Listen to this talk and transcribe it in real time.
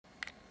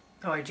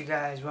Alright you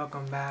guys,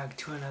 welcome back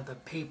to another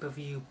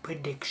pay-per-view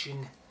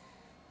prediction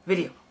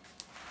video.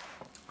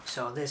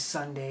 So this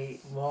Sunday,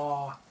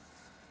 Raw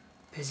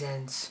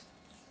presents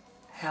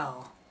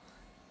Hell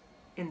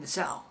in the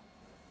Cell.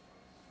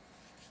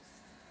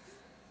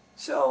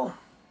 So,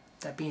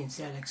 that being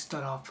said, let's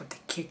start off with the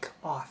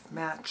kick-off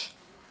match.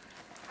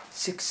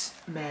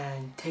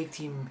 6-man tag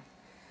team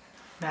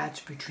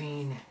match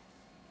between...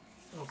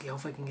 Okay,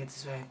 hopefully I can get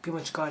this right. Pretty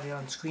much got it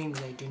on screen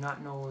because I do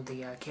not know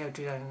the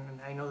characters.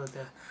 I know that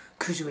the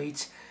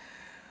cruiserweights.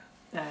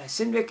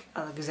 Cindric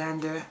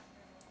Alexander,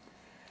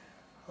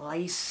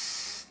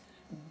 Lace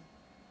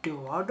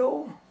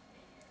Dorado,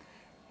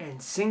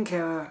 and Sin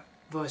Cara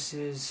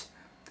versus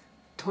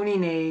Tony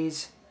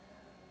Nese,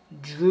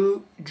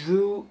 Drew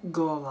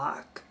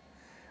Gulak,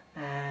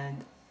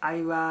 and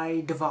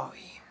Ira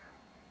Daivari.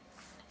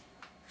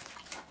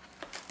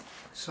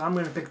 So I'm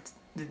going to pick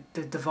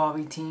the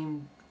Daivari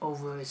team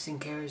over Sin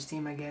Cara's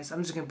team, I guess.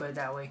 I'm just going to put it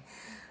that way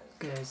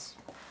because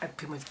I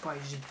pretty much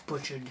probably just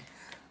butchered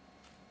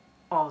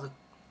all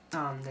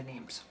the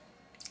names.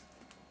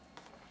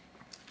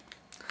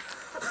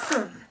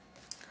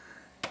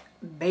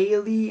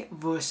 Bayley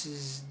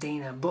versus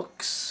Dana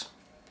Brooks.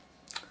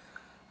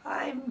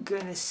 I'm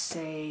going to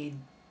say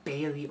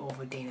Bayley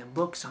over Dana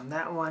Brooks on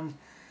that one.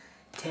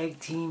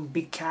 Tag team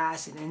Big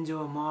Cass and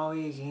Enzo Amore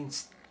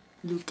against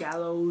Luke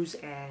Gallows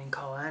and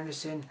Carl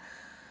Anderson.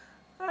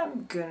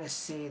 I'm gonna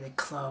say the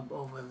club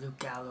over Luke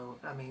Gallows.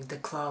 The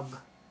club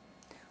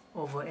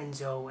over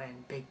Enzo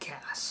and Big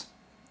Cass.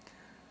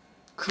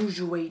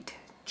 Cruiserweight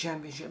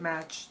Championship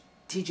match.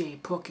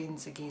 TJ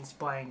Perkins against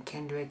Brian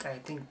Kendrick. I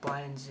think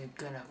Brian's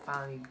gonna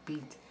finally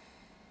beat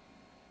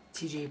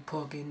TJ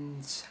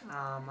Perkins,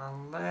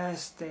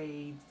 unless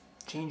they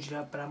change it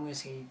up. But I'm gonna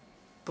say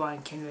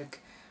Brian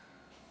Kendrick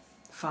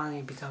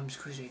finally becomes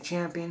Cruiserweight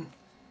Champion.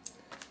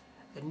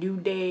 The New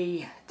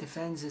Day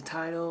defends the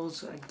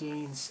titles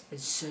against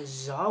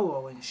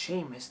Cesaro and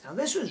Sheamus. Now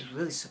this was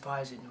really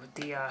surprising with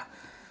the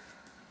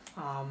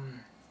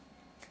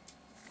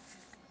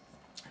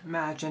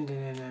match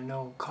ending in a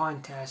no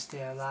contest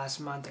there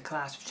last month, the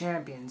Clash of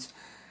Champions.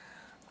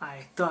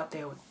 I thought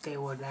they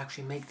would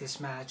actually make this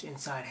match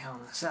inside Hell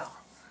in a Cell,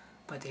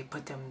 but they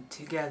put them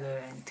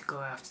together and to go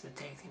after the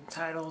tag team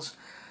titles.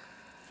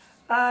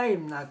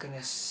 I'm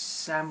gonna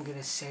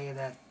say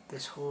that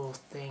this whole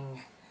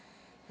thing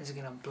is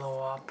gonna blow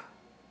up,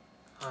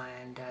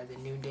 and the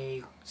New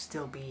Day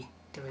still be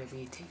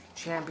WWE Tag Team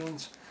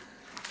Champions.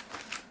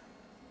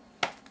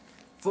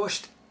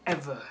 First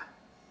ever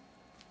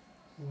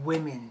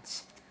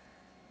Women's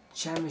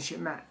Championship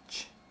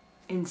match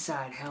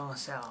inside Hell in a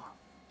Cell.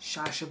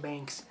 Sasha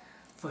Banks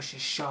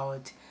versus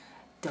Charlotte.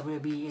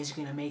 WWE is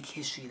gonna make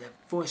history. The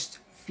first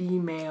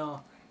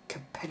female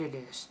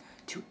competitors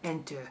to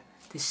enter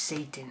the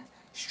Satan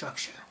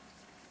structure.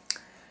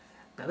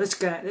 Now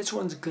this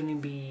one's gonna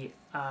be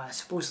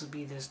supposed to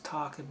be this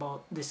talk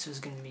about this is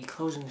gonna be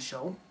closing the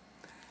show.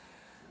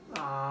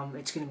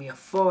 It's gonna be a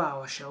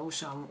 4-hour show,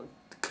 so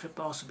it could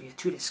also be a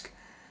 2-disc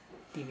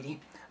DVD.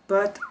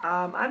 But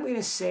I'm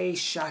gonna say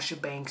Sasha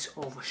Banks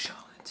over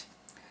Charlotte.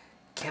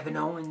 Kevin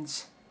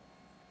Owens,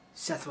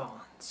 Seth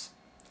Rollins,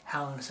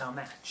 Hell in a Cell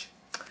match.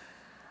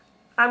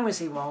 I'm gonna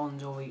say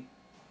Rollins over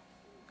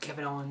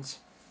Kevin Owens,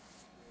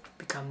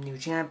 become new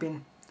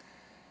champion.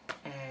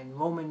 And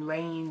Roman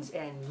Reigns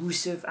and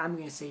Rusev, I'm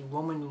going to say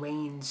Roman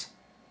Reigns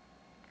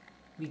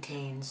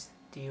retains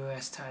the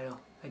US title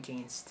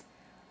against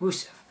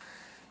Rusev.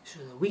 So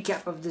the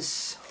recap of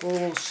this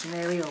whole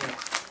scenario.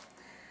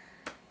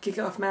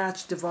 Kickoff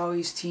match,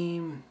 Daivari's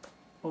team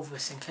over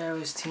Sin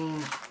Cara's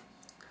team.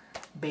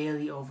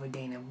 Bayley over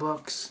Dana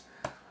Brooks.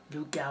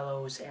 Luke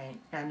Gallows and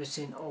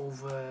Anderson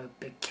over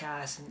Big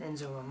Cass and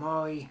Enzo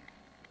Amore.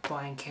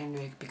 Brian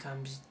Kendrick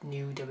becomes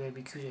new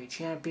WWE Cruiserweight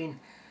Champion.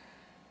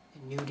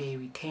 The New Day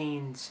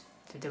retains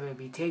the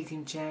WWE Tag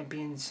Team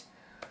Champions,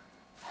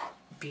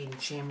 beating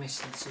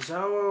Sheamus and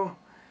Cesaro.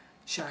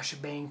 Sasha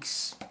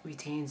Banks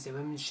retains the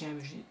Women's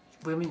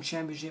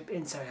Championship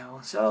inside Hell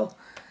in a Cell.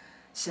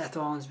 Seth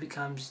Rollins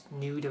becomes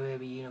new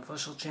WWE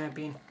Universal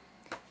Champion.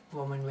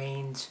 Roman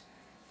Reigns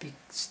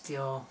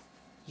still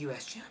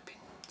US Champion.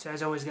 So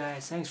as always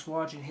guys, thanks for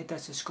watching. Hit that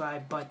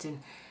subscribe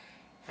button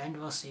and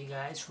we'll see you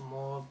guys for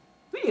more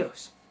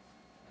videos.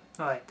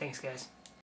 Alright, thanks guys.